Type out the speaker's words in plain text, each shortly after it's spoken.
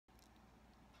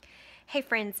Hey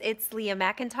friends, it's Leah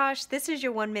McIntosh. This is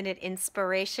your 1 minute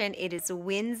inspiration. It is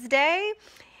Wednesday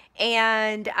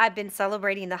and I've been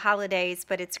celebrating the holidays,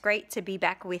 but it's great to be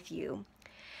back with you.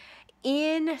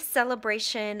 In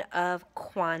celebration of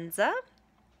Kwanzaa,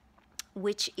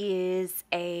 which is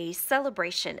a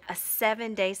celebration, a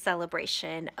 7-day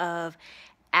celebration of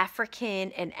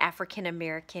African and African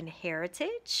American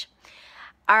heritage,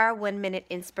 our 1 minute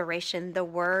inspiration, the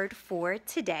word for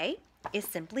today is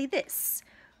simply this: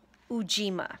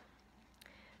 Ujima.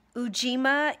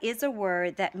 Ujima is a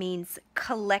word that means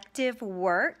collective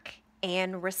work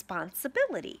and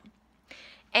responsibility.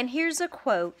 And here's a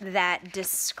quote that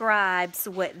describes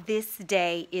what this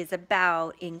day is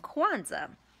about in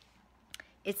Kwanzaa.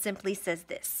 It simply says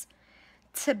this: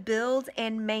 to build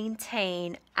and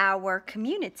maintain our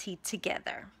community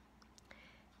together,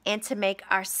 and to make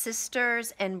our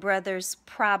sisters and brothers'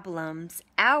 problems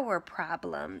our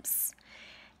problems,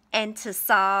 and to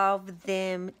solve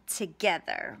them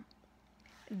together.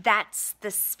 That's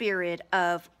the spirit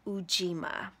of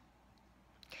Ujima.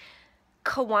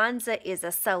 Kwanzaa is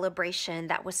a celebration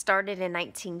that was started in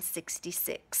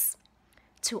 1966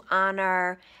 to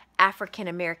honor African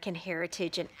American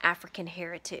heritage and African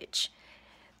heritage.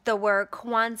 The word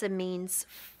Kwanzaa means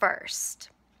first.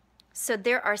 So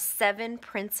there are 7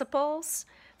 principles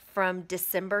from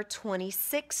December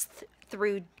 26th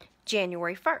through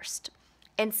January 1st.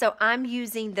 And so I'm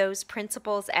using those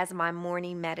principles as my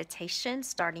morning meditation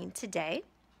starting today.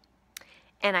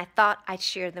 And I thought I'd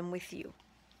share them with you.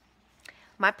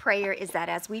 My prayer is that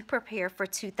as we prepare for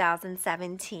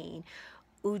 2017,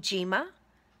 Ujima,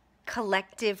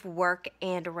 collective work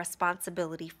and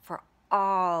responsibility for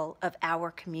all of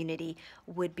our community,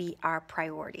 would be our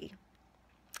priority.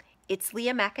 It's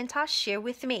Leah McIntosh. Share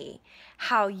with me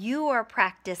how you are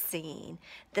practicing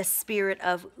the spirit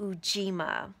of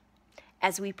Ujima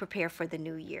as we prepare for the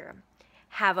new year.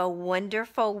 Have a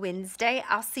wonderful Wednesday.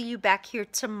 I'll see you back here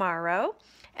tomorrow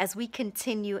as we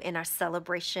continue in our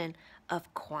celebration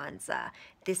of Kwanzaa.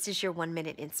 This is your 1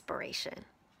 minute inspiration.